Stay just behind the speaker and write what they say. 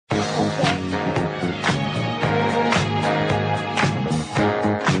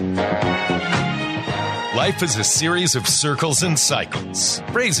Life is a series of circles and cycles,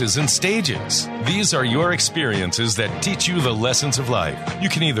 phrases and stages. These are your experiences that teach you the lessons of life. You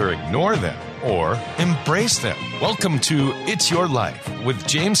can either ignore them or embrace them. Welcome to It's Your Life with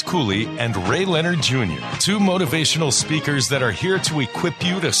James Cooley and Ray Leonard Jr., two motivational speakers that are here to equip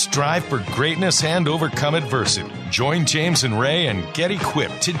you to strive for greatness and overcome adversity. Join James and Ray and get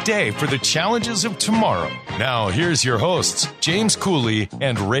equipped today for the challenges of tomorrow. Now, here's your hosts, James Cooley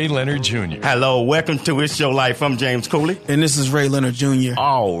and Ray Leonard Jr. Hello, welcome to It's Your Life. I'm James Cooley. And this is Ray Leonard Jr.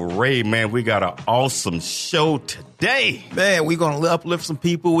 Oh, Ray, man, we got an awesome show today. Man, we're going to uplift some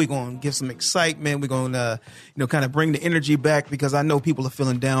people. We're going to give some excitement. We're going to, kind of bring the energy back because I know people are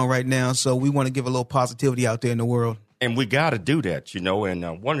feeling down right now. So we want to give a little positivity out there in the world. And we got to do that,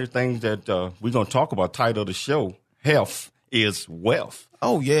 and one of the things that we're going to talk about, title of the show, Health is Wealth.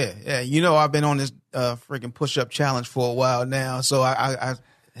 Oh, yeah. I've been on this freaking push-up challenge for a while now. So I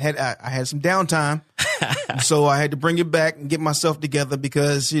had some downtime. So I had to bring it back and get myself together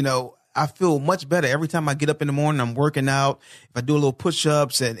because, I feel much better every time I get up in the morning. I'm working out. If I do a little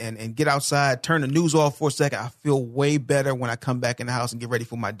push-ups and get outside, turn the news off for a second, I feel way better when I come back in the house and get ready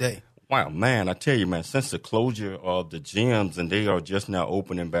for my day. Wow, man, I tell you, man, since the closure of the gyms and they are just now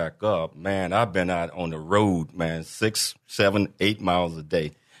opening back up, man, I've been out on the road, man, 6, 7, 8 miles a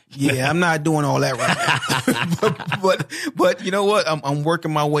day. Yeah, I'm not doing all that right now. but you know what? I'm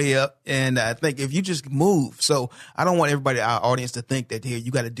working my way up, and I think if you just move. So I don't want everybody, our audience, to think that here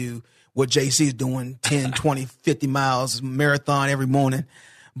you got to do what JC is doing, 10, 20, 50 miles, marathon every morning.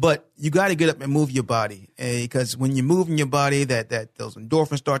 But you got to get up and move your body, because when you're moving your body, that those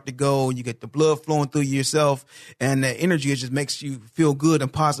endorphins start to go, you get the blood flowing through yourself, and the energy just makes you feel good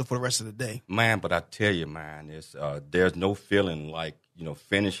and positive for the rest of the day. Man, but I tell you, man, there's no feeling like,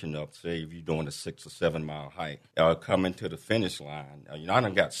 finishing up, say if you're doing a 6 or 7 mile hike, coming to the finish line. I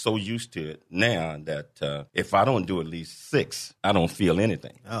done got so used to it now that if I don't do at least 6, I don't feel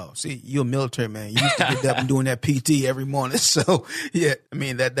anything. Oh, see, you're a military man. You used to get up and doing that PT every morning. So, yeah, I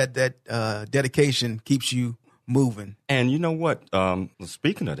mean, that dedication keeps you moving. And you know what?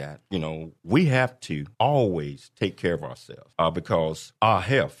 Speaking of that, we have to always take care of ourselves because our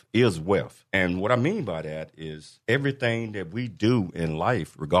health is wealth. And what I mean by that is everything that we do in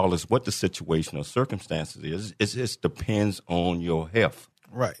life, regardless what the situation or circumstances is, it just depends on your health.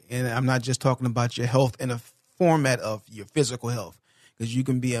 Right. And I'm not just talking about your health in a format of your physical health, because you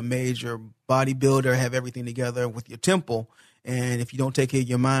can be a major bodybuilder, have everything together with your temple, and if you don't take care of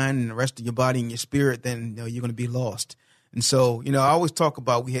your mind and the rest of your body and your spirit, then you're going to be lost. And so, I always talk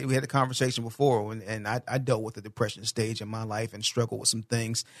about, we had a conversation before, and I dealt with the depression stage in my life and struggled with some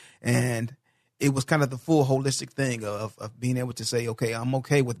things. And it was kind of the full holistic thing of being able to say, okay, I'm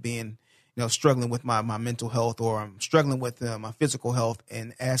okay with being, struggling with my mental health, or I'm struggling with my physical health,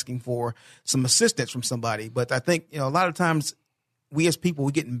 and asking for some assistance from somebody. But I think, a lot of times, we as people,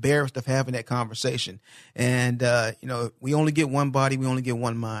 we get embarrassed of having that conversation. And, we only get one body, we only get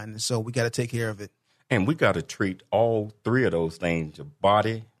one mind. And so we got to take care of it. And we got to treat all three of those things, your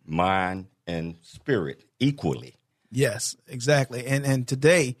body, mind, and spirit, equally. Yes, exactly. And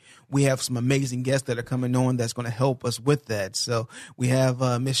today we have some amazing guests that are coming on that's going to help us with that. So we have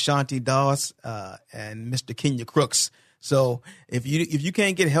Miss Shanti Das and Mr. Kenya Crooks. So if you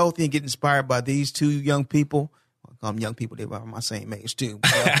can't get healthy and get inspired by these two young people, young people, they are my same age too.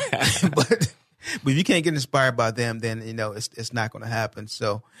 But if you can't get inspired by them, then, it's not going to happen.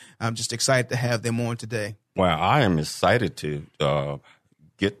 So I'm just excited to have them on today. Well, I am excited to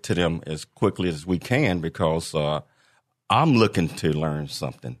get to them as quickly as we can because I'm looking to learn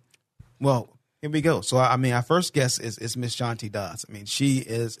something. Well, here we go. So, our first guest is Miss Shanti Das. She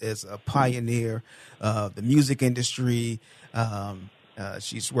is a pioneer of the music industry.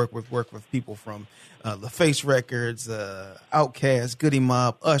 She's worked with people from LaFace Records, Outkast, Goody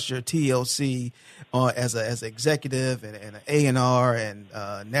Mob, Usher, TLC, as an executive and an A&R and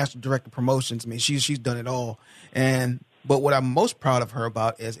national director of promotions. She's done it all. But what I'm most proud of her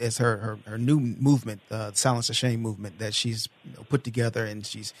about is her new movement, the Silence the Shame movement that she's put together, and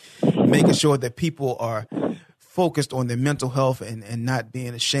she's making sure that people are focused on their mental health and not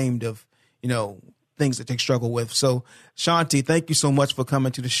being ashamed of, things that they struggle with. So, Shanti, thank you so much for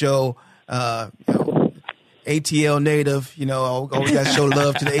coming to the show. ATL native, always got to show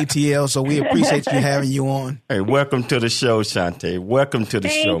love to the ATL, so we appreciate you having you on. Hey, welcome to the show, Shanti. Welcome to the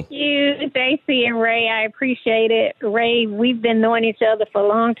show. Thank you, JC and Ray. I appreciate it. Ray, we've been knowing each other for a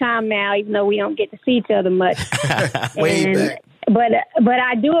long time now, even though we don't get to see each other much. Way back. But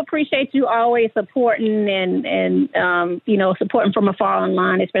I do appreciate you always supporting and supporting from afar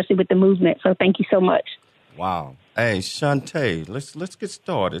online, especially with the movement. So thank you so much. Wow. Hey, Shanti, let's get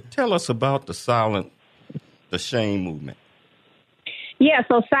started. Tell us about the Silence the shame movement? Yeah,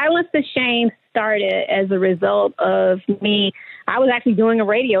 so Silence the Shame started as a result of me. I was actually doing a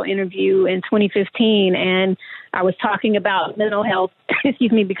radio interview in 2015, and I was talking about mental health,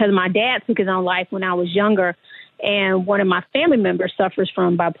 because my dad took his own life when I was younger, and one of my family members suffers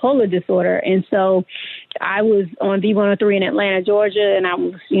from bipolar disorder. And so I was on V103 in Atlanta, Georgia, and I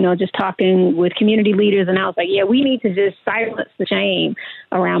was, just talking with community leaders, and I was like, yeah, we need to just silence the shame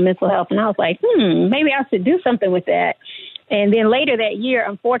around mental health. And I was like, maybe I should do something with that. And then later that year,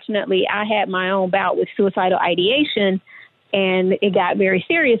 unfortunately, I had my own bout with suicidal ideation, and it got very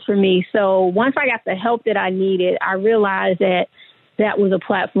serious for me. So once I got the help that I needed, I realized that that was a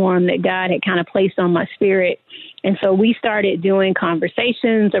platform that God had kind of placed on my spirit. And so we started doing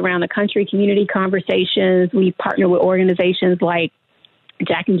conversations around the country, community conversations. We partnered with organizations like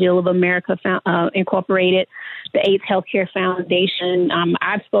Jack and Jill of America Incorporated, the AIDS Healthcare Foundation.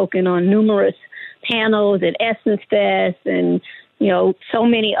 I've spoken on numerous panels at Essence Fest and, so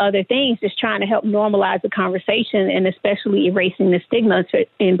many other things, just trying to help normalize the conversation and especially erasing the stigma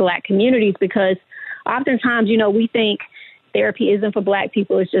in Black communities, because oftentimes, we think therapy isn't for Black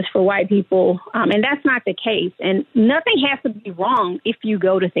people, it's just for white people. And that's not the case. And nothing has to be wrong if you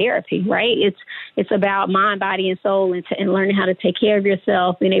go to therapy, right? It's about mind, body, and soul, and learning how to take care of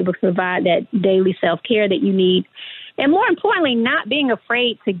yourself, being able to provide that daily self-care that you need. And more importantly, not being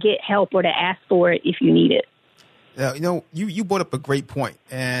afraid to get help or to ask for it if you need it. You brought up a great point,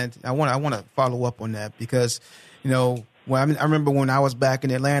 and I want to follow up on that because, I remember when I was back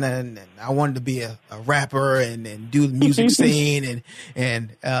in Atlanta and I wanted to be a rapper and do the music scene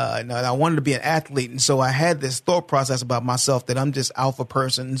and I wanted to be an athlete. And so I had this thought process about myself that I'm just alpha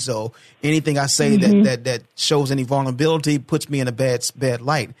person. So anything I say that shows any vulnerability puts me in a bad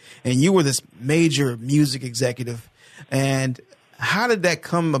light. And you were this major music executive. And how did that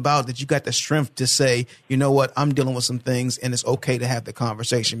come about that you got the strength to say, you know what, I'm dealing with some things and it's okay to have the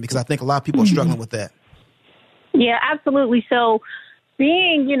conversation? Because I think a lot of people are struggling with that. Yeah, absolutely. So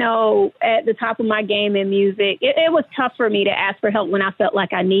being, at the top of my game in music, it was tough for me to ask for help when I felt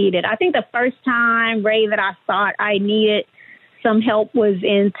like I needed. I think the first time, Ray, that I thought I needed some help was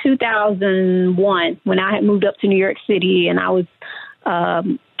in 2001 when I had moved up to New York City, and I was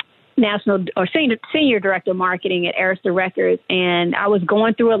senior director of marketing at Arista Records, and I was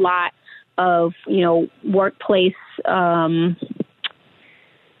going through a lot of, workplace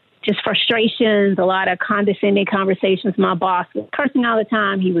just frustrations, a lot of condescending conversations. My boss was cursing all the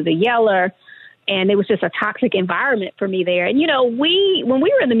time. He was a yeller, and it was just a toxic environment for me there. And, when we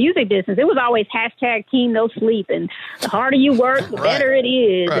were in the music business, it was always #Team No Sleep, and the harder you work, the better it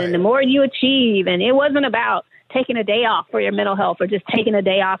is, and the more you achieve. And it wasn't about taking a day off for your mental health or just taking a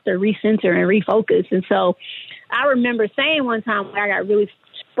day off to recenter and refocus. And so I remember saying one time when I got really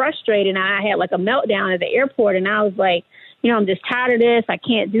frustrated and I had like a meltdown at the airport, and I was like, I'm just tired of this. I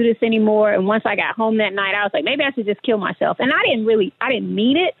can't do this anymore. And once I got home that night, I was like, maybe I should just kill myself. And I didn't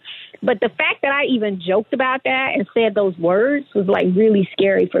mean it. But the fact that I even joked about that and said those words was like really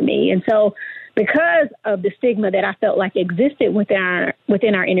scary for me. And so because of the stigma that I felt like existed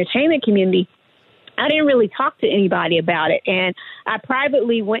within our entertainment community, I didn't really talk to anybody about it. And I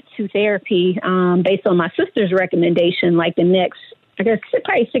privately went to therapy based on my sister's recommendation, like the next, I guess,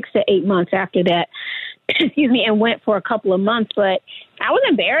 probably 6 to 8 months after that. And went for a couple of months, but I was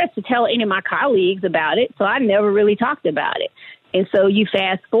embarrassed to tell any of my colleagues about it, so I never really talked about it. And so you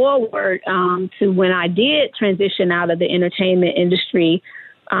fast forward to when I did transition out of the entertainment industry,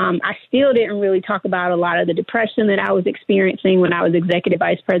 I still didn't really talk about a lot of the depression that I was experiencing when I was executive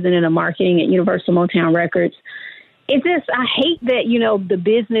vice president of marketing at Universal Motown Records. It's just, I hate that, the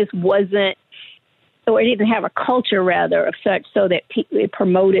business wasn't, or it didn't have a culture, rather, of such so that it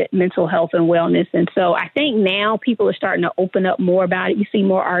promoted mental health and wellness. And so I think now people are starting to open up more about it. You see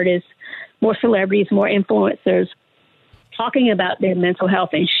more artists, more celebrities, more influencers talking about their mental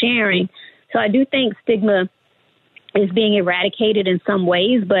health and sharing. So I do think stigma is being eradicated in some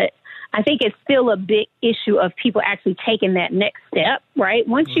ways, but I think it's still a big issue of people actually taking that next step, right?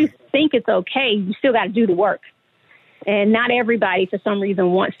 Once you think it's okay, you still got to do the work. And not everybody, for some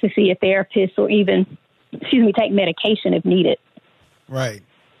reason, wants to see a therapist or even, take medication if needed. Right.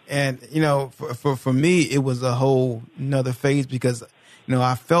 And, for me, it was a whole nother phase because,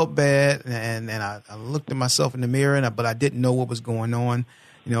 I felt bad and I looked at myself in the mirror, but I didn't know what was going on.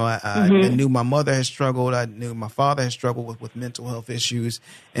 I knew my mother had struggled. I knew my father had struggled with mental health issues,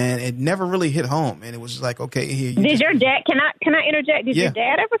 and it never really hit home. And it was just like, okay, here. Did your dad? Can I interject? Did your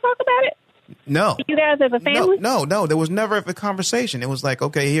dad ever talk about it? No. You guys as a family? No. There was never a conversation. It was like,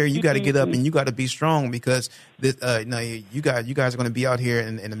 okay, here, you got to get up and you got to be strong because you guys are going to be out here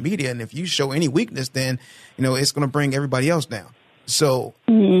in the media. And if you show any weakness, then, it's going to bring everybody else down. So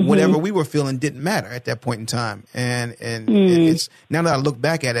whatever we were feeling didn't matter at that point in time. And it's now that I look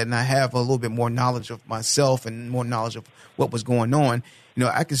back at it and I have a little bit more knowledge of myself and more knowledge of what was going on,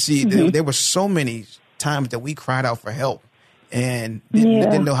 I can see there were so many times that we cried out for help and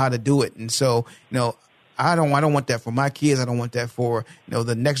didn't know how to do it. And so, I don't want that for my kids. I don't want that for,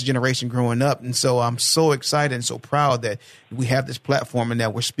 the next generation growing up. And so I'm so excited and so proud that we have this platform and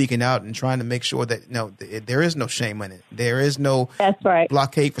that we're speaking out and trying to make sure that, there is no shame in it. There is no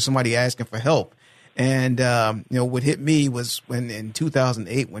blockade for somebody asking for help. And, what hit me was when in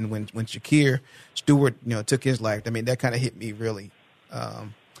 2008, when Shakir Stewart, took his life. I mean, that kind of hit me really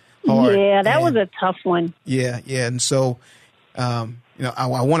hard. Yeah, that was a tough one. Yeah. And so, I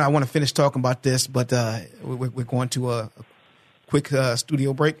want to finish talking about this, but we're going to a quick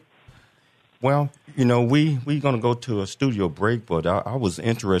studio break. Well, we're going to go to a studio break, but I was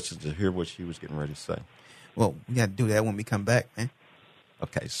interested to hear what she was getting ready to say. Well, we got to do that when we come back, man.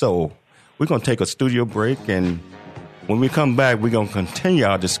 Okay, so we're going to take a studio break, and when we come back, we're going to continue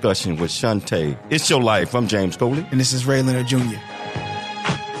our discussion with Shantae. It's Your Life. I'm James Coley. And this is Ray Leonard Jr.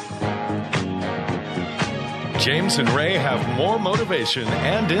 James and Ray have more motivation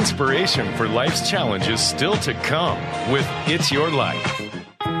and inspiration for life's challenges still to come with It's Your Life.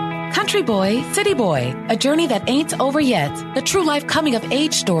 Country Boy, City Boy, a journey that ain't over yet. The true life coming of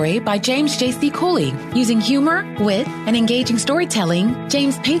age story by James J.C. Cooley. Using humor, wit, and engaging storytelling,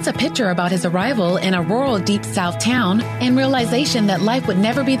 James paints a picture about his arrival in a rural Deep South town and realization that life would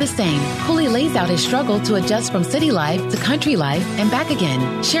never be the same. Cooley lays out his struggle to adjust from city life to country life and back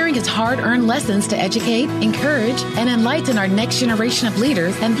again, sharing his hard-earned lessons to educate, encourage, and enlighten our next generation of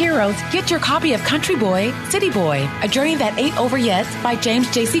leaders and heroes. Get your copy of Country Boy, City Boy, a journey that ain't over yet by James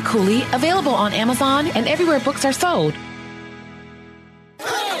J.C. Cooley, available on Amazon and everywhere books are sold.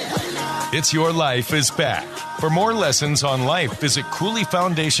 It's Your Life is back. For more lessons on life, visit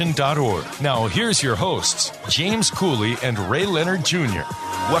CooleyFoundation.org. Now, here's your hosts, James Cooley and Ray Leonard Jr.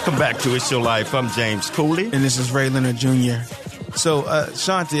 Welcome back to It's Your Life. I'm James Cooley. And this is Ray Leonard Jr. So,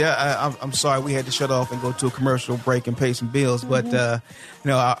 Shantae, I'm sorry we had to shut off and go to a commercial break and pay some bills, but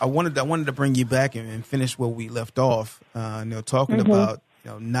I wanted to bring you back and finish where we left off. Talking about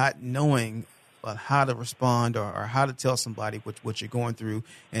not knowing how to respond or how to tell somebody what you're going through.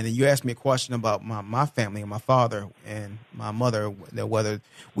 And then you asked me a question about my family and my father and my mother, whether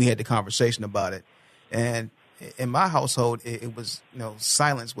we had the conversation about it. And in my household, it was,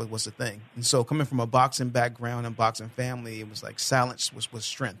 silence was the thing. And so coming from a boxing background and boxing family, it was like silence was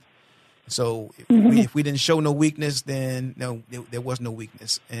strength. So if we didn't show no weakness, then there was no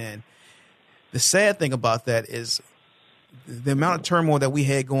weakness. And the sad thing about that is the amount of turmoil that we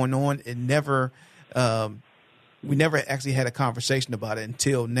had going on, we never actually had a conversation about it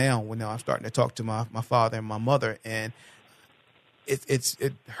until now, when I'm starting to talk to my father and my mother. And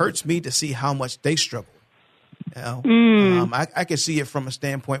it hurts me to see how much they struggle. I can see it from a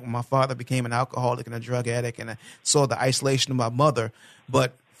standpoint when my father became an alcoholic and a drug addict, and I saw the isolation of my mother.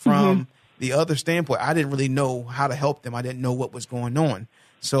 But from the other standpoint, I didn't really know how to help them. I didn't know what was going on.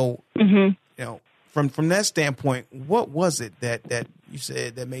 So, From that standpoint, what was it that you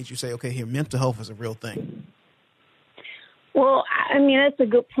said that made you say, okay, here, mental health is a real thing? Well, I mean, that's a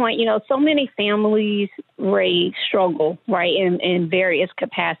good point. So many families, Ray, struggle, right, in various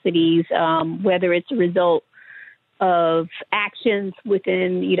capacities, whether it's a result of actions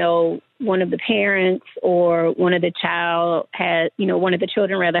within, one of the parents or one of the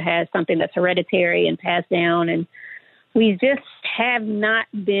children has something that's hereditary and passed down. And we just have not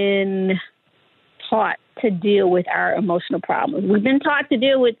been taught to deal with our emotional problems. We've been taught to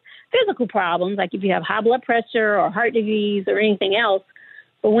deal with physical problems, like if you have high blood pressure or heart disease or anything else.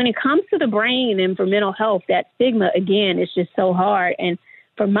 But when it comes to the brain and for mental health, that stigma, again, is just so hard. And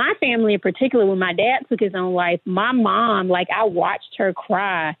for my family in particular, when my dad took his own life, my mom, I watched her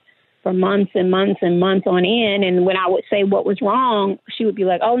cry for months and months and months on end. And when I would say what was wrong, she would be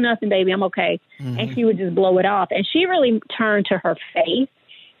like, oh, nothing, baby, I'm okay. And she would just blow it off. And she really turned to her faith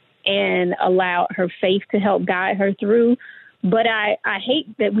and allowed her faith to help guide her through. But I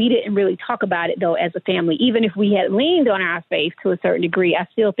hate that we didn't really talk about it, though, as a family. Even if we had leaned on our faith to a certain degree, I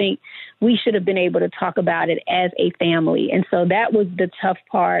still think we should have been able to talk about it as a family. And so that was the tough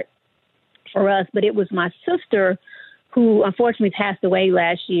part for us. But it was my sister who unfortunately passed away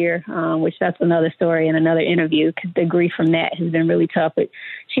last year, which that's another story in another interview, because the grief from that has been really tough. But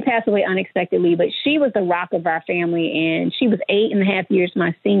she passed away unexpectedly, but she was the rock of our family, and she was 8.5 years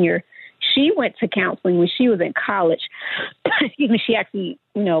my senior. she went to counseling when she was in college. Excuse me, she actually,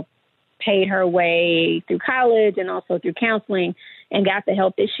 paid her way through college and also through counseling and got the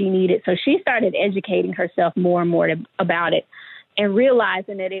help that she needed. So she started educating herself more and more about it and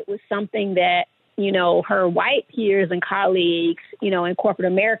realizing that it was something that, her white peers and colleagues, in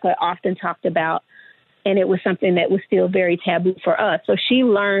corporate America often talked about. And it was something that was still very taboo for us. So she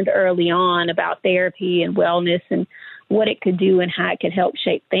learned early on about therapy and wellness and what it could do and how it could help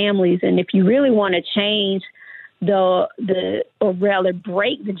shape families. And if you really want to change or rather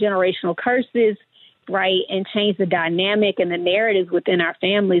break the generational curses, right, and change the dynamic and the narratives within our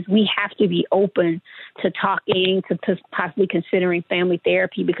families, we have to be open to talking, to possibly considering family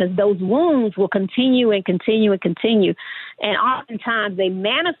therapy, because those wounds will continue and continue and continue. And oftentimes they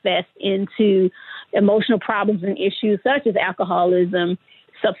manifest into emotional problems and issues such as alcoholism,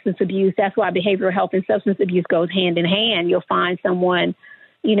 substance abuse. That's why behavioral health and substance abuse goes hand in hand. You'll find someone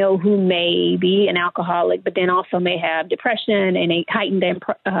who may be an alcoholic, but then also may have depression and a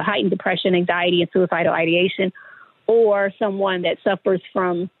heightened depression, anxiety, and suicidal ideation, or someone that suffers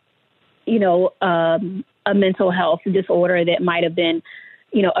from, a mental health disorder that might have been,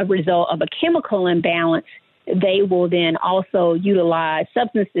 a result of a chemical imbalance. They will then also utilize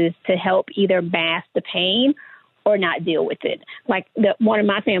substances to help either mask the pain or not deal with it. Like one of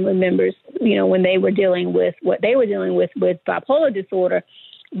my family members, when they were dealing with what they were dealing with bipolar disorder,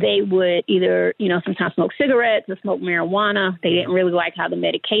 they would either, sometimes smoke cigarettes or smoke marijuana. They didn't really like how the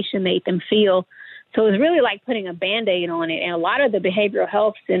medication made them feel. So it was really like putting a Band-Aid on it. And a lot of the behavioral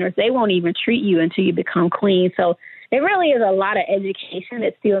health centers, they won't even treat you until you become clean. So there really is a lot of education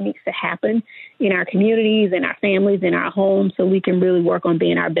that still needs to happen in our communities, in our families, in our homes, so we can really work on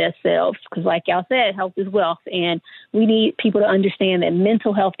being our best selves. Because like y'all said, health is wealth. And we need people to understand that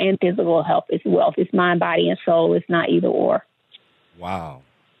mental health and physical health is wealth. It's mind, body, and soul. It's not either or. Wow.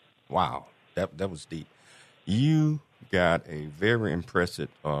 That was deep. You got a very impressive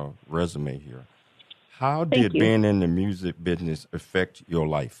resume here. How did being in the music business affect your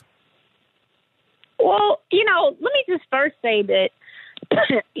life? Well, let me just first say that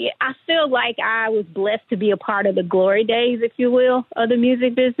I feel like I was blessed to be a part of the glory days, if you will, of the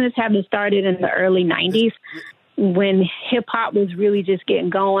music business, having started in the early 90s when hip-hop was really just getting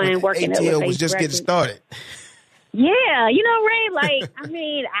going, working ATL was just getting started. Yeah, Ray,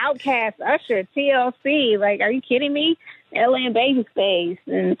 Outkast, Usher, TLC, are you kidding me? LA and Babyface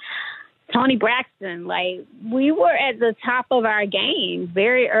and Tony Braxton, we were at the top of our game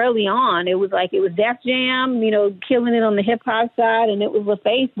very early on. It was Def Jam, killing it on the hip hop side, and it was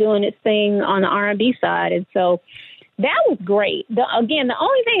LaFace doing its thing on the R&B side. And so that was great. The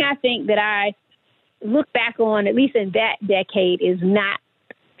only thing I think that I look back on, at least in that decade, is not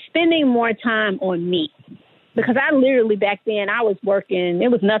spending more time on me. Because I literally back then I was working,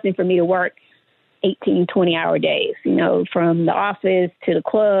 it was nothing for me to work 18, 20-hour days, from the office to the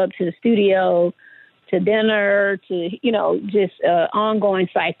club to the studio to dinner to, just an ongoing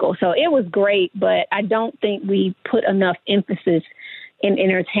cycle. So it was great, but I don't think we put enough emphasis in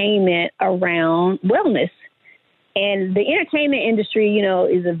entertainment around wellness. And the entertainment industry,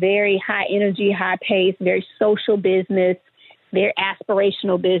 is a very high energy, high pace, very social business, very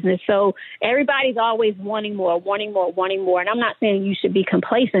aspirational business. So everybody's always wanting more. And I'm not saying you should be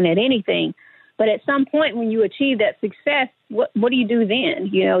complacent at anything, but at some point when you achieve that success, what do you do then?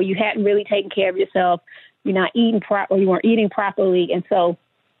 You hadn't really taken care of yourself. You're not eating properly. You weren't eating properly. And so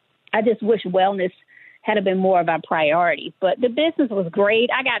I just wish wellness had been more of a priority. But the business was great.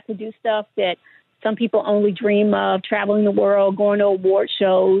 I got to do stuff that some people only dream of, traveling the world, going to award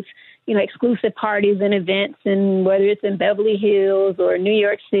shows, exclusive parties and events, and whether it's in Beverly Hills or New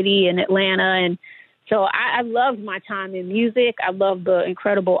York City and Atlanta. And so I loved my time in music. I loved the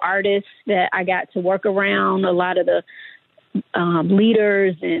incredible artists that I got to work around, a lot of the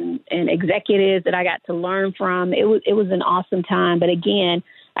leaders and executives that I got to learn from. It was an awesome time. But again,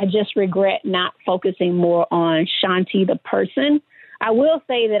 I just regret not focusing more on Shanti, the person. I will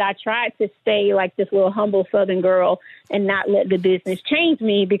say that I tried to stay like this little humble Southern girl and not let the business change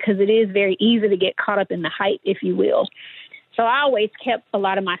me, because it is very easy to get caught up in the hype, if you will. So I always kept a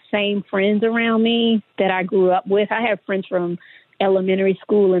lot of my same friends around me that I grew up with. I have friends from elementary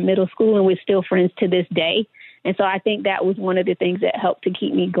school and middle school, and we're still friends to this day. And so I think that was one of the things that helped to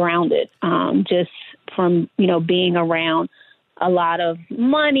keep me grounded, just from, being around a lot of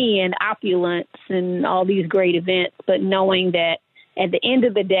money and opulence and all these great events, but knowing that at the end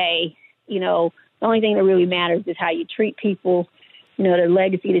of the day, the only thing that really matters is how you treat people, the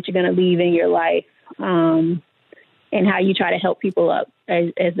legacy that you're going to leave in your life, and how you try to help people up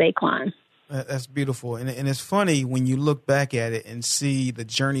as they climb. That's beautiful. And it's funny when you look back at it and see the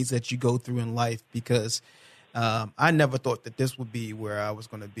journeys that you go through in life, because I never thought that this would be where I was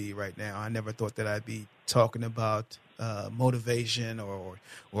going to be right now. I never thought that I'd be talking about motivation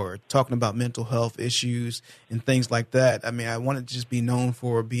or talking about mental health issues and things like that. I mean, I wanted to just be known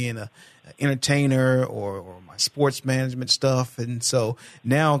for being an entertainer or my sports management stuff. And so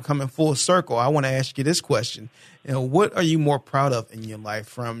now coming full circle, I want to ask you this question. You know, what are you more proud of in your life,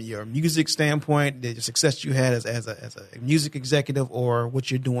 from your music standpoint, the success you had as a music executive, or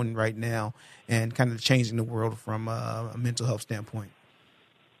what you're doing right now and kind of changing the world from a mental health standpoint?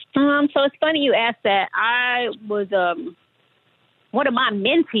 So it's funny you asked that. I was one of my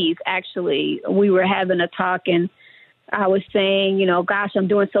mentees, actually. We were having a talk, and I was saying, you know, gosh, I'm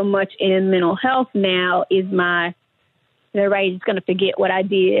doing so much in mental health now. Everybody's just going to forget what I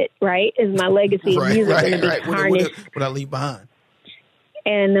did, right? Is my legacy of music going to be tarnished? What I leave behind?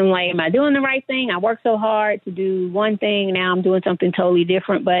 And I'm like, am I doing the right thing? I worked so hard to do one thing. Now I'm doing something totally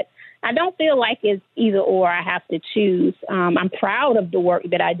different. But I don't feel like it's either or. I have to choose. I'm proud of the work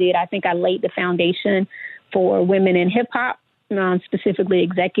that I did. I think I laid the foundation for women in hip hop, specifically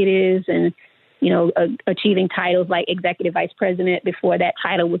executives, and achieving titles like executive vice president. Before that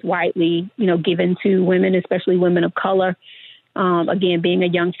title was widely, given to women, especially women of color. Again, being a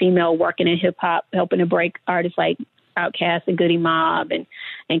young female working in hip hop, helping to break artists like Outkast and Goody Mob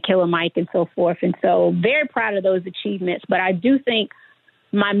and Killer Mike and so forth. And so very proud of those achievements. But I do think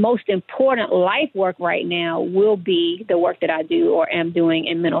my most important life work right now will be the work that I do or am doing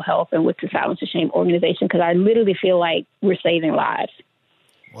in mental health and with the Silence the Shame organization, because I literally feel like we're saving lives.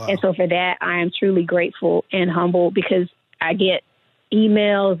 Wow. And so for that, I am truly grateful and humble, because I get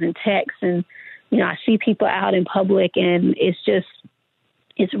emails and texts and, I see people out in public, and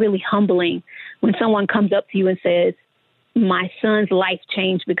it's really humbling when someone comes up to you and says, my son's life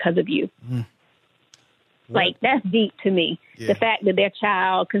changed because of you. Mm. Like, that's deep to me. Yeah. The fact that their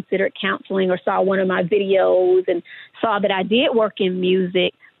child considered counseling or saw one of my videos and saw that I did work in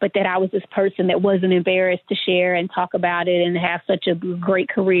music, but that I was this person that wasn't embarrassed to share and talk about it and have such a great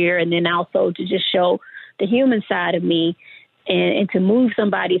career. And then also to just show the human side of me and to move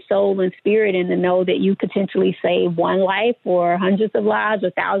somebody's soul and spirit, and to know that you potentially save one life or hundreds of lives or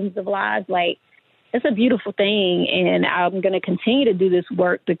thousands of lives. Like, it's a beautiful thing. And I'm going to continue to do this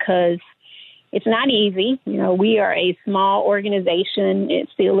work because it's not easy. We are a small organization.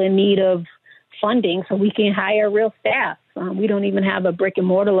 It's still in need of funding so we can hire real staff. We don't even have a brick and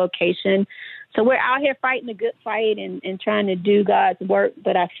mortar location. So we're out here fighting a good fight and trying to do God's work.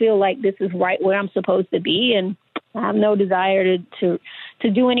 But I feel like this is right where I'm supposed to be. And I have no desire to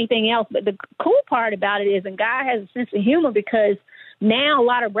do anything else. But the cool part about it is, and God has a sense of humor, because now a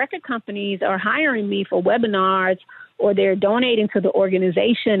lot of record companies are hiring me for webinars, or they're donating to the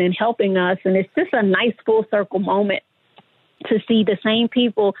organization and helping us. And it's just a nice full circle moment to see the same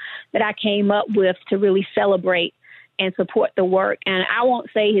people that I came up with to really celebrate and support the work. And I won't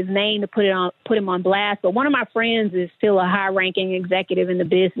say his name to put him on blast, but one of my friends is still a high-ranking executive in the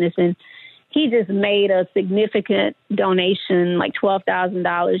business, and he just made a significant donation, like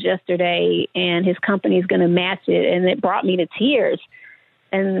 $12,000 yesterday, and his company is going to match it. And it brought me to tears.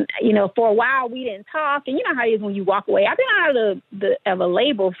 And, for a while we didn't talk. And you know how it is when you walk away. I've been out of a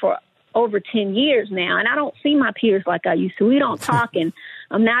label for over 10 years now, and I don't see my peers like I used to. We don't talk, and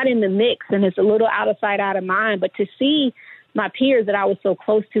I'm not in the mix, and it's a little out of sight, out of mind. But to see my peers that I was so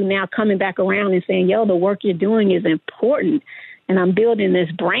close to now coming back around and saying, yo, the work you're doing is important, and I'm building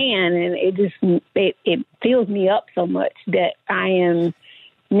this brand, and it fills me up so much that I am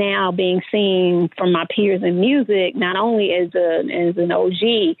now being seen from my peers in music, not only as an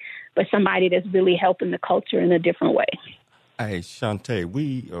OG, but somebody that's really helping the culture in a different way. Hey, Shantae,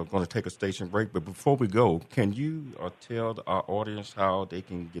 we are going to take a station break, but before we go, can you tell our audience how they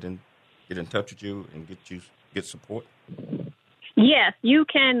can get in touch with you and get support? Yes, you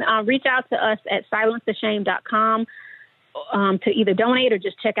can reach out to us at silencetheshame.com to either donate or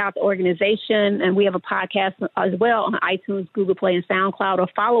just check out the organization. And we have a podcast as well on iTunes, Google Play, and SoundCloud, or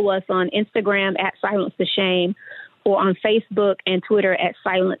follow us on Instagram at Silence the Shame, or on Facebook and Twitter at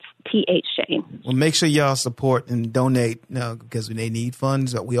Silence TH Shame. Well, make sure y'all support and donate because they need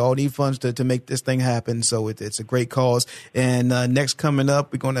funds. We all need funds to make this thing happen. So it's a great cause. And next coming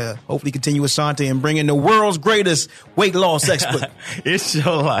up, we're going to hopefully continue with Shantae and bring in the world's greatest weight loss expert. It's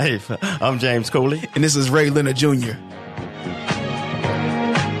your life. I'm James Coley. And this is Ray Leonard Jr.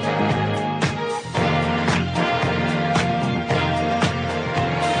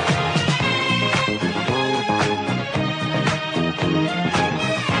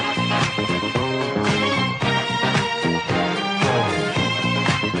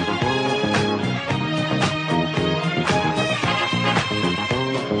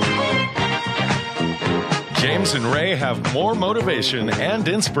 have more motivation and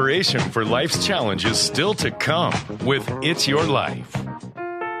inspiration for life's challenges still to come with It's Your Life.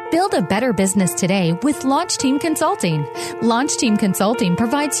 Build a better business today with Launch Team Consulting. Launch Team Consulting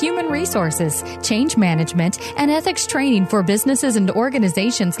provides human resources, change management, and ethics training for businesses and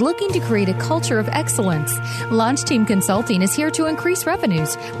organizations looking to create a culture of excellence. Launch Team Consulting is here to increase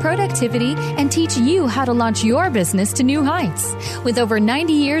revenues, productivity, and teach you how to launch your business to new heights. With over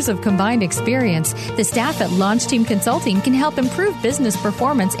 90 years of combined experience, the staff at Launch Team Consulting can help improve business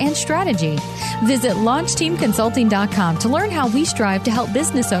performance and strategy. Visit LaunchTeamConsulting.com to learn how we strive to help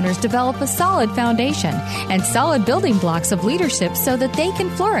business owners develop a solid foundation and solid building blocks of leadership so that they can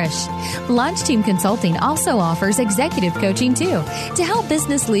flourish. Launch Team Consulting also offers executive coaching too to help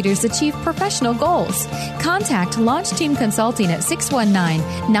business leaders achieve professional goals. Contact Launch Team Consulting at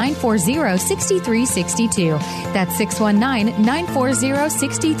 619-940-6362. That's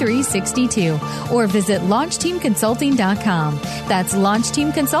 619-940-6362. Or visit LaunchTeamConsulting.com. That's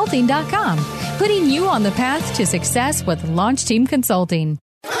LaunchTeamConsulting.com. Putting you on the path to success with Launch Team Consulting.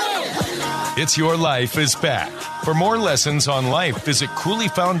 It's Your Life is back. For more lessons on life, visit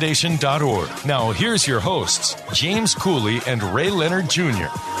CooleyFoundation.org. Now, here's your hosts, James Cooley and Ray Leonard Jr.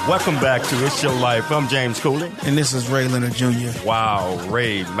 Welcome back to It's Your Life. I'm James Cooley. And this is Ray Leonard Jr. Wow,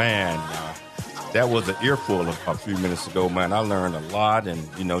 Ray, man. That was an earful a few minutes ago, man. I learned a lot. And,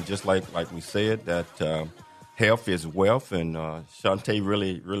 just like we said, that health is wealth, and Shantae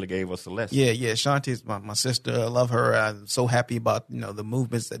really gave us a lesson. Yeah. Shantae's my sister. I love her. I'm so happy about the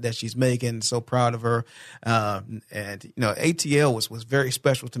movements that she's making. So proud of her. And ATL was very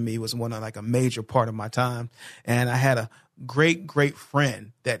special to me. It was one of a major part of my time, and I had a great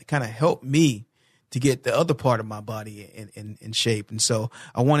friend that kind of helped me to get the other part of my body in shape. And so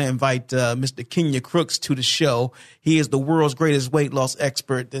I want to invite Mr. Kenya Crooks to the show. He is the world's greatest weight loss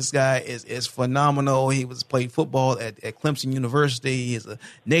expert. This guy is phenomenal. He played football at Clemson University. He is a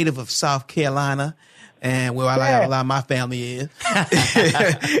native of South Carolina, and where a lot of my family is.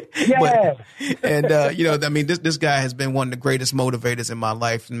 Yeah. This guy has been one of the greatest motivators in my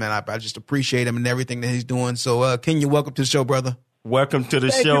life. And man, I just appreciate him and everything that he's doing. So Kenya, welcome to the show, brother. Welcome to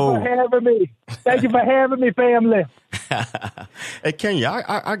the show. Thank you for having me. Thank you for having me, family. Hey, Kenya,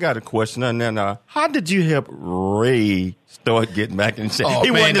 I got a question. And then, how did you help Ray start getting back in shape? Oh,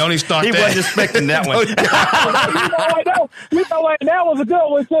 don't he start that? He wasn't expecting that one. That was a good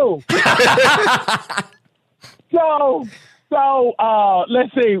one, too. So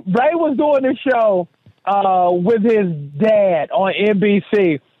let's see. Ray was doing this show with his dad on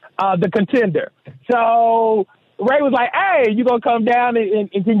NBC, The Contender. So Ray was like, "Hey, you gonna come down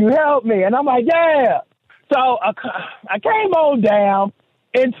and can you help me?" And I'm like, "Yeah." So I came on down,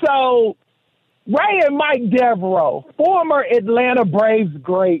 and so Ray and Mike Devereaux, former Atlanta Braves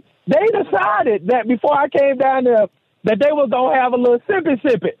great, they decided that before I came down there that they were gonna have a little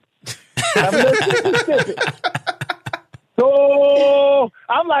sippy. Have a little sippy. So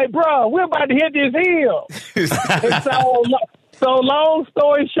I'm like, bro, we're about to hit this hill. And so long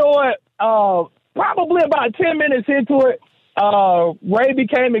story short, probably about 10 minutes into it, Ray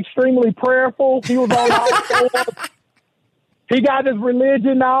became extremely prayerful. He was on all fours. He got his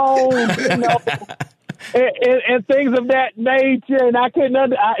religion on, and things of that nature. And I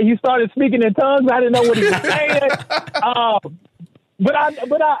couldn't he started speaking in tongues. I didn't know what he was saying. But I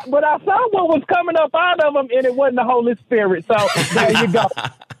saw what was coming up out of him, and it wasn't the Holy Spirit. So there you go.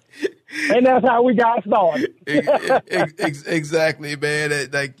 And that's how we got started. Exactly, man.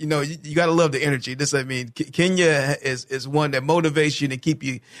 You got to love the energy. Kenya is one that motivates you to keep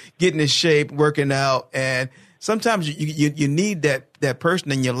you getting in shape, working out, and sometimes you need that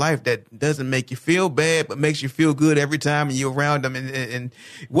person in your life that doesn't make you feel bad, but makes you feel good every time you're around them. And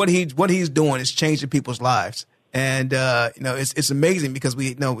what he's doing is changing people's lives. And, it's amazing because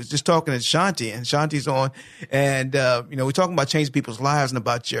we was just talking to Shanti, and Shanti's on, and, we're talking about changing people's lives and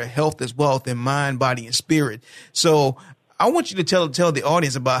about your health as well, in mind, body, and spirit. So I want you to tell the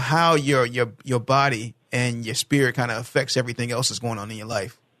audience about how your body and your spirit kind of affects everything else that's going on in your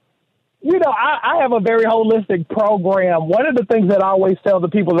life. I have a very holistic program. One of the things that I always tell the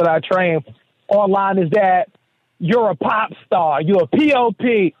people that I train online is that you're a pop star, you're a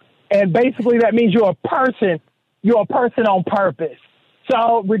POP, and basically that means you're a person on purpose.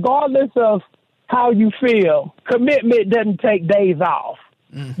 So regardless of how you feel, commitment doesn't take days off.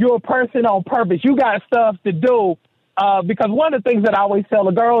 You're a person on purpose. You got stuff to do, because one of the things that I always tell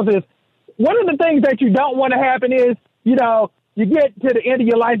the girls is, one of the things that you don't want to happen is, you get to the end of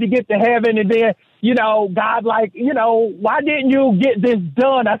your life, you get to heaven, and then, God why didn't you get this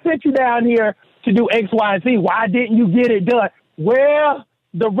done? I sent you down here to do X, Y, and Z. Why didn't you get it done? Well,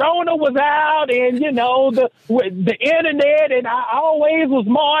 the Rona was out, and the internet, and I always was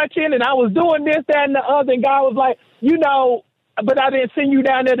marching, and I was doing this, that, and the other. And God was like, but I didn't send you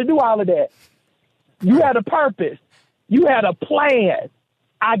down there to do all of that. You had a purpose. You had a plan.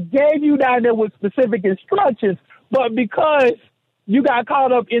 I gave you down there with specific instructions, but because you got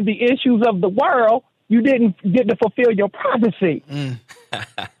caught up in the issues of the world, you didn't get to fulfill your prophecy.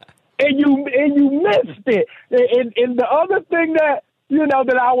 And you missed it. And the other thing that,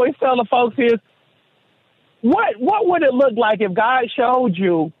 that I always tell the folks is, what would it look like if God showed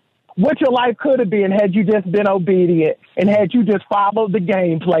you what your life could have been had you just been obedient and had you just followed the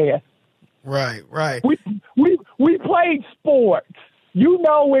game plan? Right. We played sports.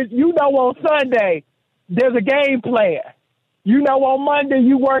 On Sunday there's a game plan. On Monday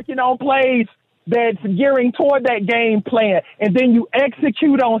you working on plays that's gearing toward that game plan, and then you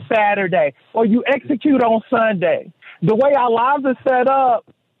execute on Saturday or you execute on Sunday. The way our lives are set up,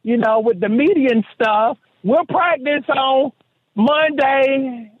 with the median stuff, we'll practice on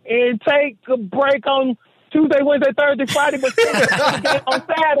Monday and take a break on Tuesday, Wednesday, Thursday, Friday, but still the game on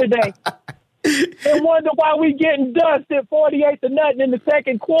Saturday. And wonder why we getting dusted 48-0 in the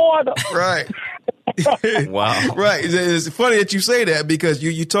second quarter. Right. Wow. Right. It's funny that you say that because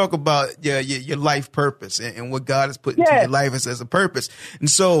you talk about your life purpose and what God has put into your life as a purpose. And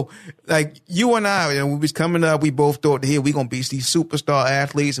so, like, you and I, when we was coming up, we both thought, here, we're going to be these superstar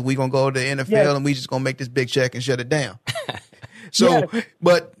athletes and we're going to go to the NFL and we just going to make this big check and shut it down. So,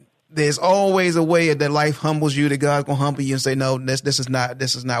 but there's always a way that life humbles you, that God's going to humble you and say, no, this is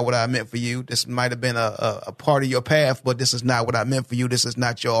not what I meant for you. This might have been a part of your path, but this is not what I meant for you. This is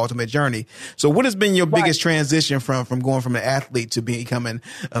not your ultimate journey. So what has been your biggest transition from going from an athlete to becoming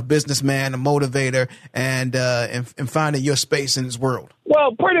a businessman, a motivator, and finding your space in this world?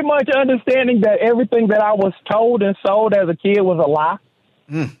 Well, pretty much understanding that everything that I was told and sold as a kid was a lie.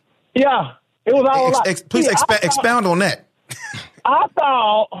 Yeah, it was all a lie. Please expound on that. I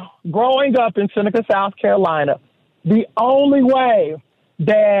thought, growing up in Seneca, South Carolina, the only way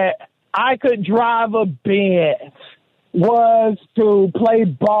that I could drive a Benz was to play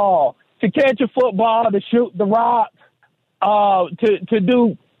ball, to catch a football, to shoot the rock, to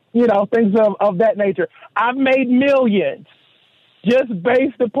do, things of that nature. I've made millions just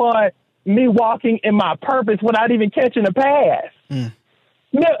based upon me walking in my purpose without even catching a pass.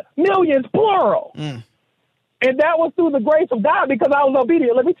 Millions, plural. And that was through the grace of God because I was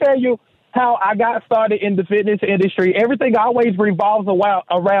obedient. Let me tell you how I got started in the fitness industry. Everything always revolves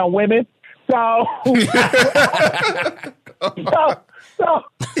around women. So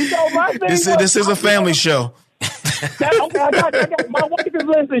my thing this is a family show. Okay, I got my wife is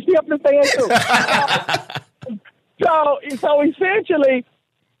listening. She understands too. So essentially,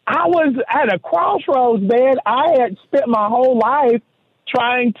 I was at a crossroads, man. I had spent my whole life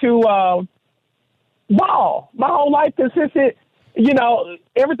trying to ball. My whole life consisted,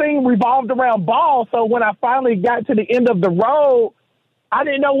 everything revolved around ball. So when I finally got to the end of the road, I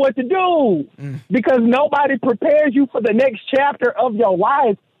didn't know what to do because nobody prepares you for the next chapter of your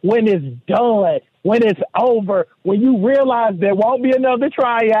life when it's done, when it's over, when you realize there won't be another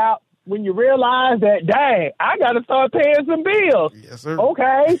tryout, when you realize that, dang, I got to start paying some bills. Yes, sir.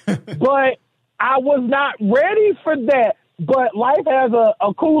 Okay. But I was not ready for that. But life has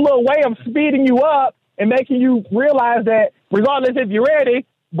a cool little way of speeding you up and making you realize that regardless if you're ready,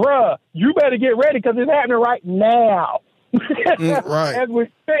 bruh, you better get ready because it's happening right now. Right. As we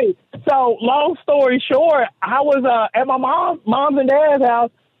speak. So long story short, I was at my mom's and dad's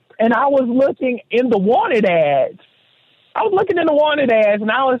house, and I was looking in the wanted ads.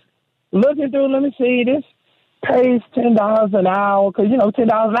 And I was looking through, let me see, this pays $10 an hour because, $10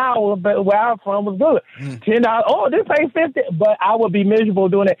 an hour where I'm from was good. $10, oh, this pays $50, but I would be miserable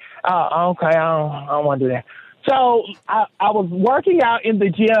doing it. Okay, I don't want to do that. So I was working out in the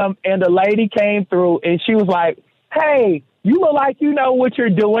gym, and the lady came through, and she was like, hey, you look like you know what you're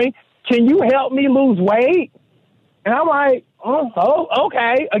doing. Can you help me lose weight? And I'm like, oh,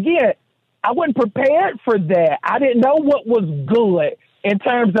 okay. Again, I wasn't prepared for that. I didn't know what was good in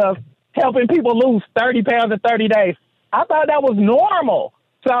terms of helping people lose 30 pounds in 30 days. I thought that was normal.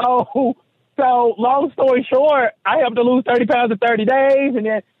 So long story short, I helped her lose 30 pounds in 30 days. And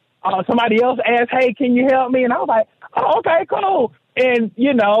then somebody else asked, hey, can you help me? And I was like, oh, okay, cool. And,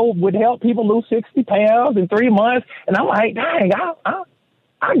 would help people lose 60 pounds in 3 months. And I'm like, dang,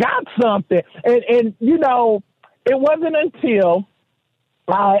 I got something. And it wasn't until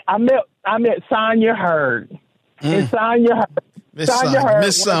I met Sonya Hurd. And Sonya Hurd.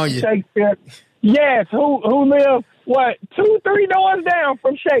 Miss Sonya. Shakespeare. Yes, who lived, 2-3 doors down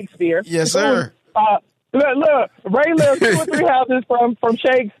from Shakespeare. Yes, sir. Look, Ray lives 2 or 3 houses from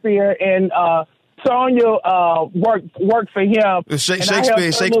Shakespeare, and Sonya worked for him.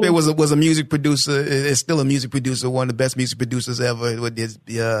 Shakespeare was a music producer. Is still a music producer. One of the best music producers ever. With his,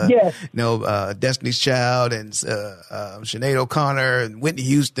 Destiny's Child and Sinead O'Connor and Whitney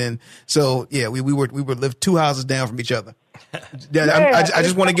Houston. So yeah, we lived 2 houses down from each other. I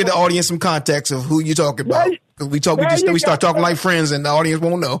just want to give the audience some context of who you're talking about. Because we start talking like friends, and the audience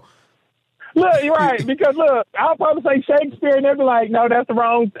won't know. Look, you're right, because look, I'll probably say Shakespeare, and they'll be like, no, that's the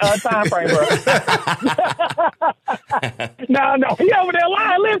wrong time frame, bro. No, he over there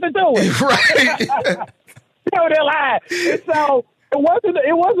lying, listen to it. Right. He over there lying. And so it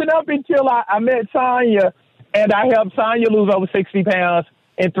wasn't up until I met Sonya, and I helped Sonya lose over 60 pounds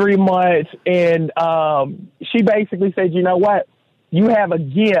in 3 months, and she basically said, you know what, you have a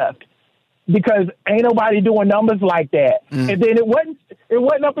gift. Because ain't nobody doing numbers like that. And then it wasn't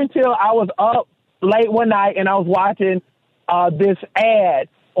up until I was up late one night and I was watching this ad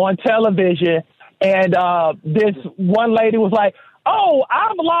on television, and this one lady was like, "Oh,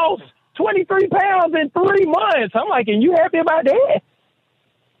 I've lost 23 pounds in 3 months." I'm like, "And you happy about that?"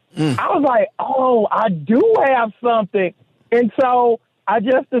 I was like, "Oh, I do have something," and so I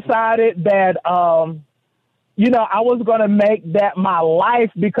just decided that I was going to make that my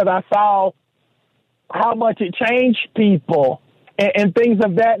life, because I saw how much it changed people and things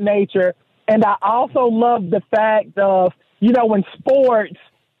of that nature. And I also love the fact of, in sports,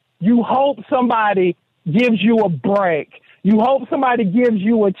 you hope somebody gives you a break. You hope somebody gives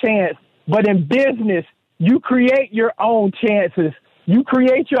you a chance. But in business, you create your own chances. You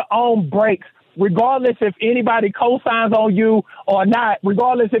create your own breaks, regardless if anybody co-signs on you or not,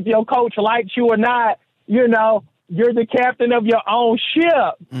 regardless if your coach likes you or not. You're the captain of your own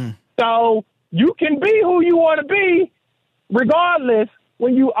ship. So you can be who you want to be, regardless,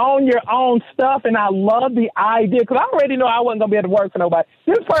 when you own your own stuff. And I love the idea, because I already know I wasn't going to be able to work for nobody.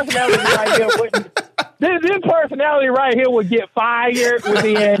 This personality right here would get fired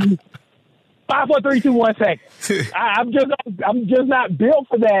within 5, 4, 3, 2, 1 second. I'm just not built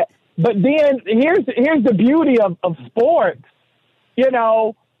for that. But then here's the beauty of sports.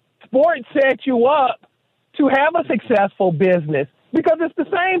 Sports set you up to have a successful business, because it's the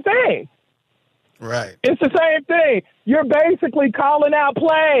same thing. Right. It's the same thing. You're basically calling out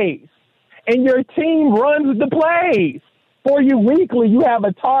plays, and your team runs the plays for you weekly. You have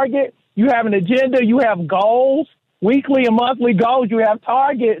a target. You have an agenda. You have goals, weekly and monthly goals. You have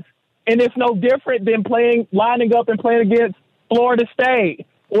targets, and it's no different than lining up and playing against Florida State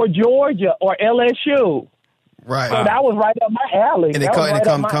or Georgia or LSU. Right. So that was right up my alley. And it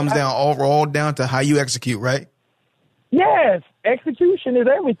comes down all down to how you execute, right? Yes, execution is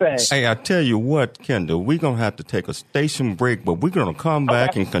everything. Hey, I tell you what, Kendall, we're going to have to take a station break, but we're going to come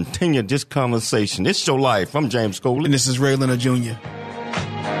back and continue this conversation. It's Your Life. I'm James Coley. And this is Ray Leonard Jr.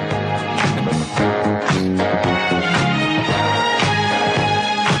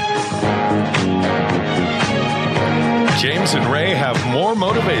 James and Ray have more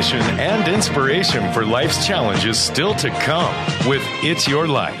motivation and inspiration for life's challenges still to come with It's Your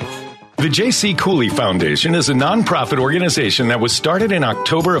Life. The J.C. Cooley Foundation is a nonprofit organization that was started in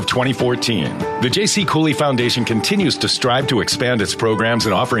October of 2014. The J.C. Cooley Foundation continues to strive to expand its programs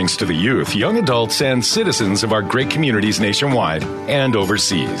and offerings to the youth, young adults, and citizens of our great communities nationwide and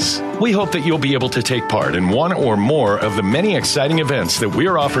overseas. We hope that you'll be able to take part in one or more of the many exciting events that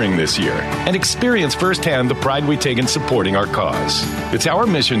we're offering this year and experience firsthand the pride we take in supporting our cause. It's our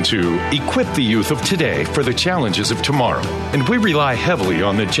mission to equip the youth of today for the challenges of tomorrow, and we rely heavily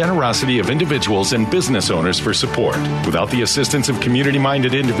on the generosity of individuals and business owners for support. Without the assistance of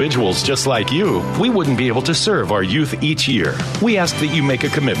community-minded individuals just like you, we wouldn't be able to serve our youth each year. We ask that you make a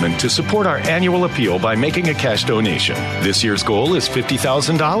commitment to support our annual appeal by making a cash donation. This year's goal is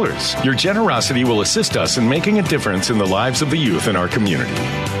 $50,000. Your generosity will assist us in making a difference in the lives of the youth in our community.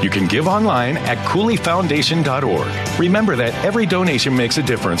 You can give online at CooleyFoundation.org. Remember that every donation makes a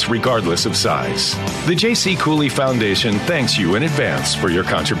difference regardless of size. The J.C. Cooley Foundation thanks you in advance for your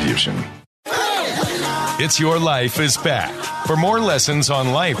contribution. It's Your Life is back. For more lessons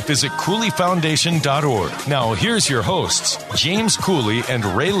on life, visit CooleyFoundation.org. Now, here's your hosts, James Cooley and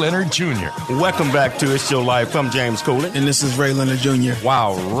Ray Leonard Jr. Welcome back to It's Your Life. I'm James Cooley. And this is Ray Leonard Jr.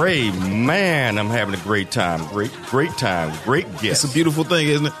 Wow, Ray, man, I'm having a great time. Great time. Great guest. It's a beautiful thing,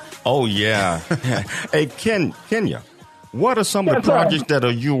 isn't it? Oh, yeah. Hey, Kenya, what are some of the projects that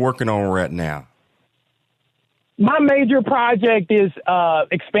you're working on right now? My major project is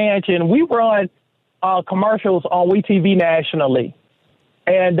expansion. We run commercials on WeTV nationally.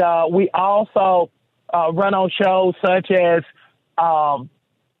 And we also run on shows such as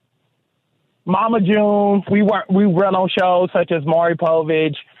Mama June. We run on shows such as Maury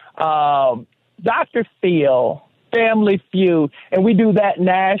Povich, Dr. Phil, Family Feud, and we do that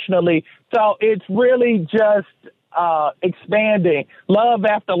nationally. So it's really just expanding. Love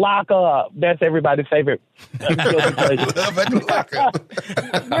After Lockup. That's everybody's favorite. Love After Lockup.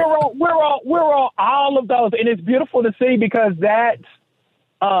 we're on all of those, and it's beautiful to see because that's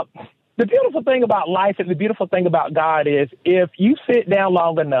the beautiful thing about life and the beautiful thing about God is if you sit down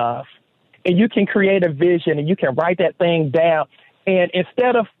long enough and you can create a vision and you can write that thing down, and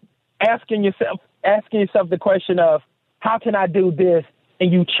instead of asking yourself the question of how can I do this,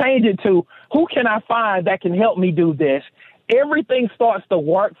 and you change it to who can I find that can help me do this, everything starts to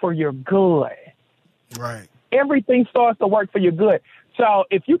work for your good. Right. Everything starts to work for your good. So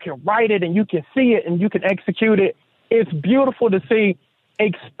if you can write it and you can see it and you can execute it, it's beautiful to see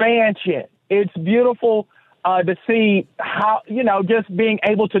expansion. It's beautiful to see how, just being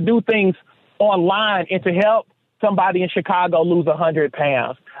able to do things online and to help somebody in Chicago lose 100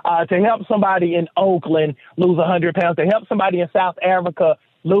 pounds, to help somebody in Oakland lose 100 pounds, to help somebody in South Africa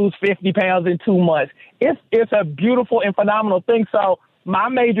lose 50 pounds in 2 months. It's a beautiful and phenomenal thing. So my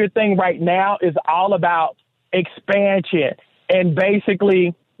major thing right now is all about expansion and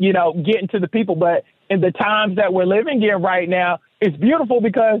basically, getting to the people. But in the times that we're living in right now, it's beautiful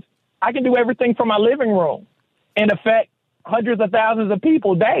because I can do everything from my living room and affect hundreds of thousands of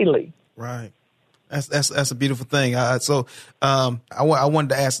people daily. Right. That's a beautiful thing. So I wanted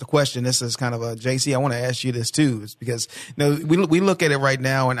to ask the question. This is kind of a JC. I want to ask you this too, it's because we look at it right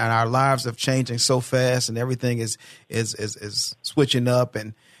now, and our lives are changing so fast, and everything is switching up,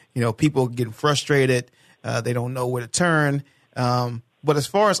 and people getting frustrated. They don't know where to turn. But as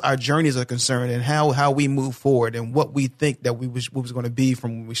far as our journeys are concerned, and how we move forward, and what we think that we was going to be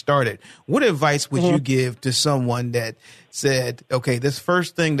from when we started, what advice would you give to someone that said, okay, this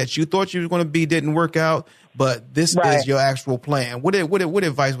first thing that you thought you were going to be didn't work out, but this is your actual plan? What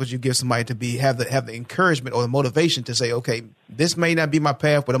advice would you give somebody to have the encouragement or the motivation to say, okay, this may not be my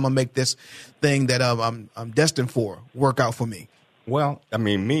path, but I'm gonna make this thing that I'm destined for work out for me? Well, I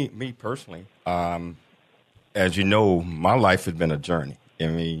mean, me personally. As you know, my life has been a journey. I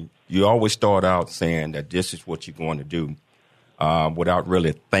mean, you always start out saying that this is what you're going to do without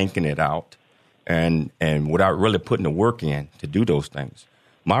really thinking it out and without really putting the work in to do those things.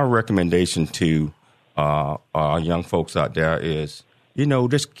 My recommendation to our young folks out there is,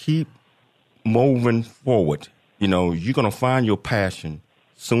 just keep moving forward. You're going to find your passion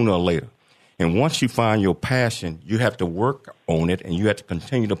sooner or later. And once you find your passion, you have to work on it, and you have to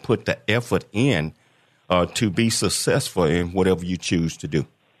continue to put the effort in to be successful in whatever you choose to do.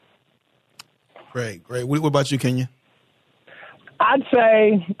 Great. What about you, Kenya? I'd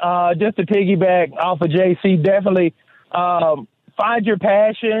say, just to piggyback off of JC, definitely find your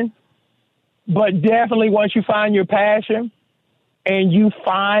passion. But definitely once you find your passion and you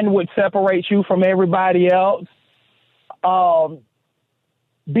find what separates you from everybody else,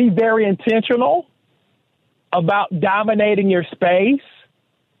 be very intentional about dominating your space.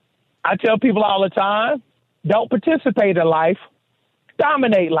 I tell people all the time, don't participate in life,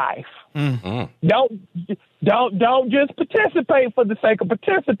 dominate life. Mm-hmm. Don't just participate for the sake of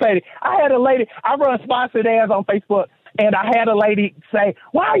participating. I had a lady, I run sponsored ads on Facebook, and I had a lady say,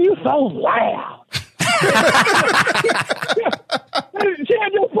 "Why are you so loud?" She had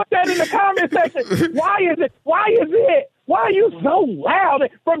to put that in the comment section. Why are you so loud?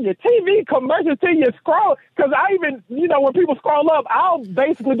 From your TV commercials to your scroll. Because I even, when people scroll up, I'll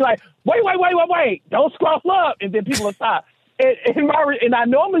basically be like, wait. Don't scroll up. And then people will stop. And I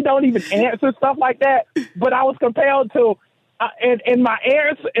normally don't even answer stuff like that. But I was compelled to. And my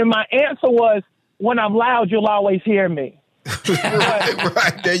answer was, when I'm loud, you'll always hear me.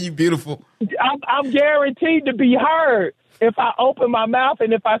 Right. There you beautiful. I'm guaranteed to be heard if I open my mouth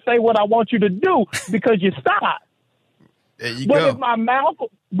and if I say what I want you to do, because you stop. There you go. If my mouth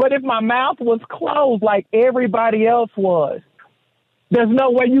was closed like everybody else was, there's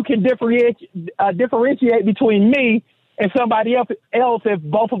no way you can differentiate between me and somebody else if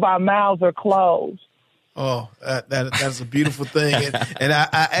both of our mouths are closed. Oh, that's a beautiful thing. And I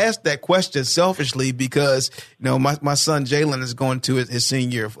asked that question selfishly because, my son Jalen is going to his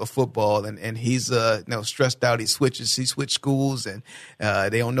senior year of football, and he's stressed out. He switched schools, and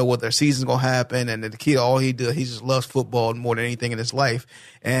they don't know what their season's going to happen. And the kid, he just loves football more than anything in his life.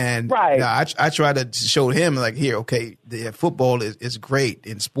 And I try to show him, like, here, okay, the football is great,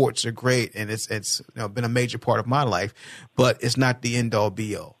 and sports are great, and it's been a major part of my life, but it's not the end all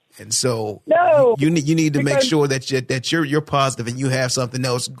be all. And so you need to make sure that you're positive and you have something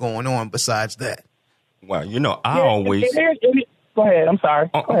else going on besides that. Well, Go ahead. I'm sorry.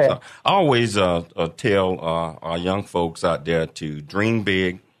 Go ahead. Sorry. I always tell our young folks out there to dream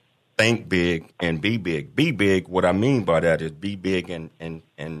big, think big, and be big. Be big. What I mean by that is be big in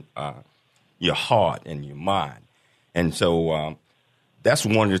your heart and your mind. And so that's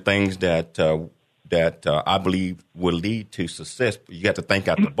one of the things that I believe will lead to success. You got to think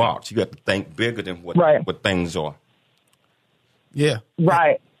out the box. You got to think bigger than what things are. Yeah.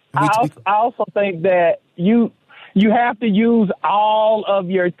 Right. I also think that you have to use all of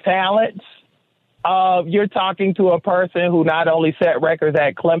your talents. You're talking to a person who not only set records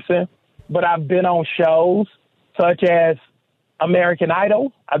at Clemson, but I've been on shows such as American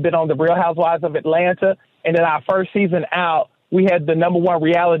Idol. I've been on The Real Housewives of Atlanta. And in our first season out, we had the #1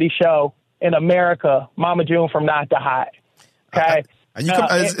 reality show in America, Mama June from Not to Hide. Okay. Is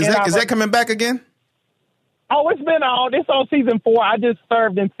that coming back again? Oh, it's been on. It's on season 4. I just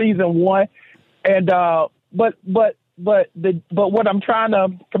served in season 1, and but what I'm trying to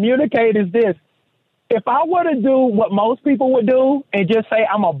communicate is this: if I were to do what most people would do and just say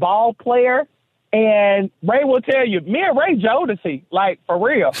I'm a ball player, and Ray will tell you, me and Ray Jodeci, like for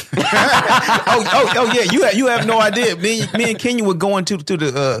real. oh yeah, you have no idea. Me and Kenya would go into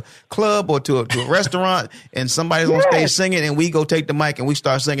the club or to a restaurant, and somebody's on stage singing, and we go take the mic and we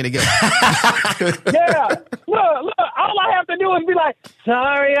start singing together. Yeah, look, all I have to do is be like,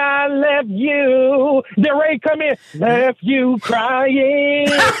 sorry I left you. Then Ray come in, left you crying.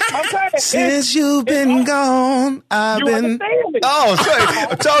 Okay. Since you've been gone, I've been. Oh, sorry,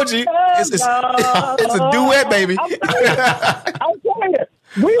 I told you. It's a duet, baby. I'm telling you,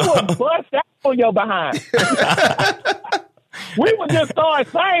 we would bust out on your behind. We would just start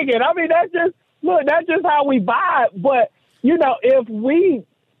singing. I mean, that's just how we vibe. But, if we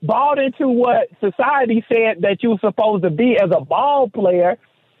bought into what society said that you were supposed to be as a ball player,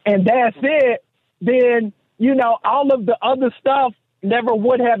 and that's it, then, all of the other stuff never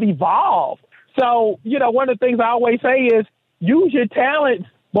would have evolved. So, one of the things I always say is use your talents,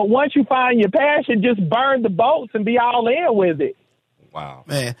 but once you find your passion, just burn the boats and be all in with it. Wow.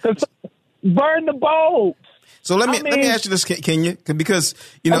 Man. Burn the boats. So let me ask you this, Kenya, because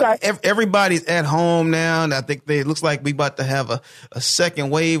everybody's at home now, and I think it looks like we about to have a second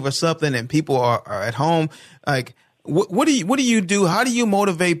wave or something, and people are at home. Like, what do you do? How do you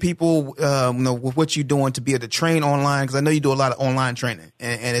motivate people, with what you're doing to be able to train online? Because I know you do a lot of online training,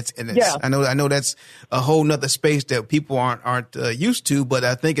 and it's I know that's a whole nother space that people aren't used to, but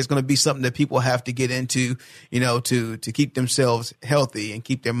I think it's going to be something that people have to get into, to keep themselves healthy and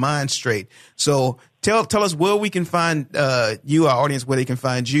keep their mind straight. So tell us where we can find you, our audience, where they can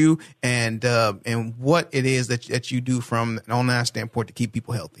find you, and what it is that you do from an online standpoint to keep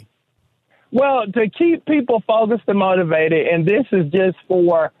people healthy. Well, to keep people focused and motivated, and this is just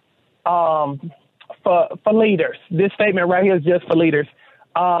for leaders. This statement right here is just for leaders.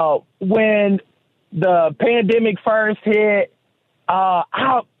 When the pandemic first hit,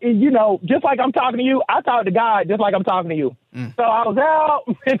 just like I'm talking to you, I talked to God just like I'm talking to you. So I was out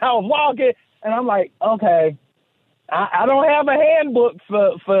and I was walking, and I'm like, okay, I don't have a handbook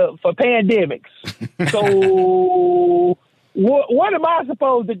for pandemics. So what am I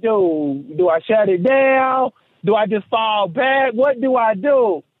supposed to do? Do I shut it down? Do I just fall back? What do I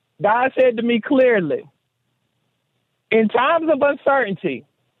do? God said to me clearly, in times of uncertainty,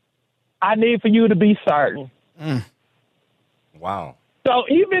 I need for you to be certain. Wow. So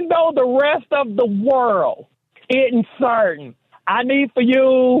even though the rest of the world isn't certain, I need for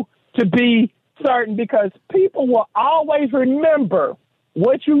you to be certain, because people will always remember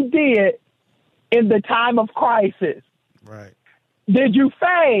what you did in the time of crisis. Right. Did you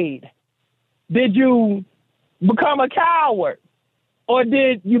fade? Did you become a coward? Or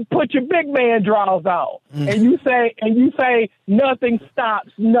did you put your big man draws on? And you say nothing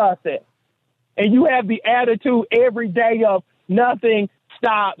stops nothing. And you have the attitude every day of nothing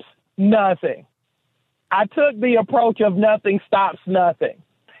stops nothing. I took the approach of nothing stops nothing.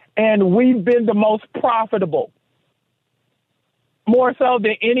 And we've been the most profitable, more so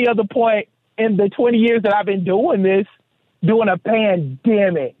than any other point in the 20 years that I've been doing this, during a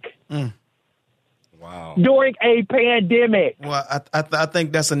pandemic. Wow. During a pandemic. Well, I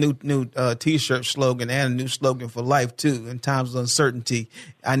think that's a new T-shirt slogan and a new slogan for life, too. In times of uncertainty,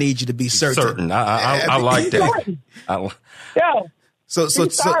 I need you to be certain. I like that. Yeah. So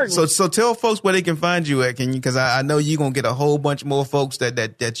tell folks where they can find you at, because I know you're going to get a whole bunch more folks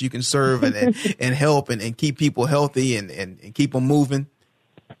that you can serve and help and keep people healthy and keep them moving.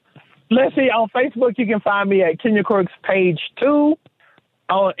 Let's see, on Facebook, you can find me at Kenya Crooks page 2.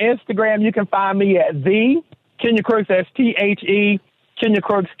 On Instagram, you can find me at the Kenya Crooks, that's THE, Kenya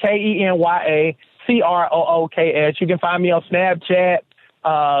Crooks, KENYA, Crooks. You can find me on Snapchat,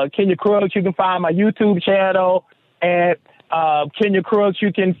 Kenya Crooks. You can find my YouTube channel at Kenya Crooks.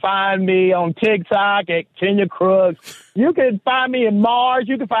 You can find me on TikTok at Kenya Crooks. You can find me in Mars.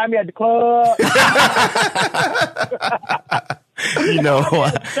 You can find me at the club. You know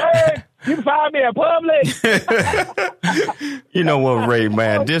what? You can find me at Publix. You know what, Ray,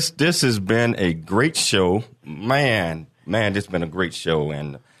 man, this has been a great show. Man, this has been a great show.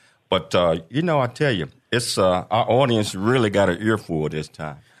 But I tell you, it's our audience really got an earful this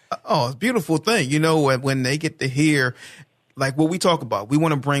time. Oh, it's a beautiful thing. You know, when they get to hear like what we talk about, we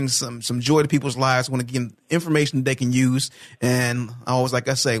want to bring some joy to people's lives. We want to give them information they can use. And I always, like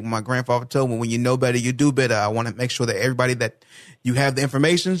I say, my grandfather told me, when you know better, you do better. I want to make sure that everybody that you have the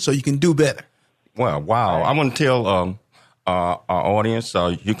information so you can do better. Well, wow. I want to tell our audience,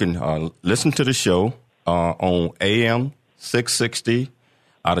 you can listen to the show on AM 660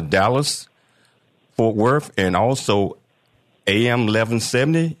 out of Dallas, Fort Worth, and also AM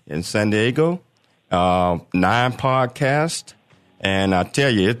 1170 in San Diego. 9 podcast, and I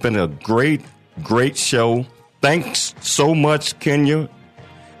tell you, it's been a great show. Thanks so much, Kenya.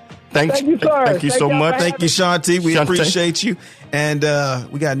 Thank you, sir. Thank you so much. Thank you, Shanti. We appreciate you. And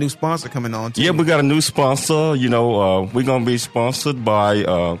we got a new sponsor coming on, too. Yeah, we got a new sponsor. You know, we're going to be sponsored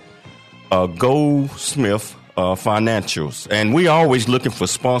by Goldsmith Financials. And we always looking for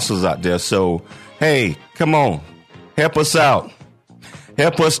sponsors out there. So, hey, come on. Help us out.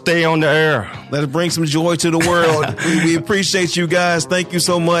 Help us stay on the air. Let us bring some joy to the world. we appreciate you guys. Thank you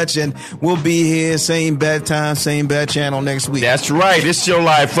so much. And we'll be here, same bad time, same bad channel next week. That's right. It's your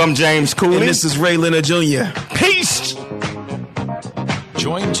life from James Cooley. And this is Ray Leonard Jr. Peace.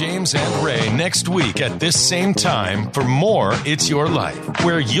 Join James and Ray next week at this same time for more It's Your Life,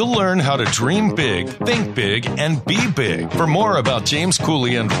 where you'll learn how to dream big, think big, and be big. For more about James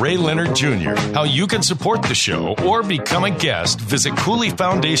Cooley and Ray Leonard Jr., how you can support the show or become a guest, visit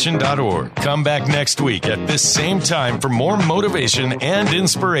CooleyFoundation.org. Come back next week at this same time for more motivation and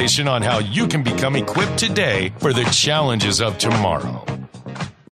inspiration on how you can become equipped today for the challenges of tomorrow.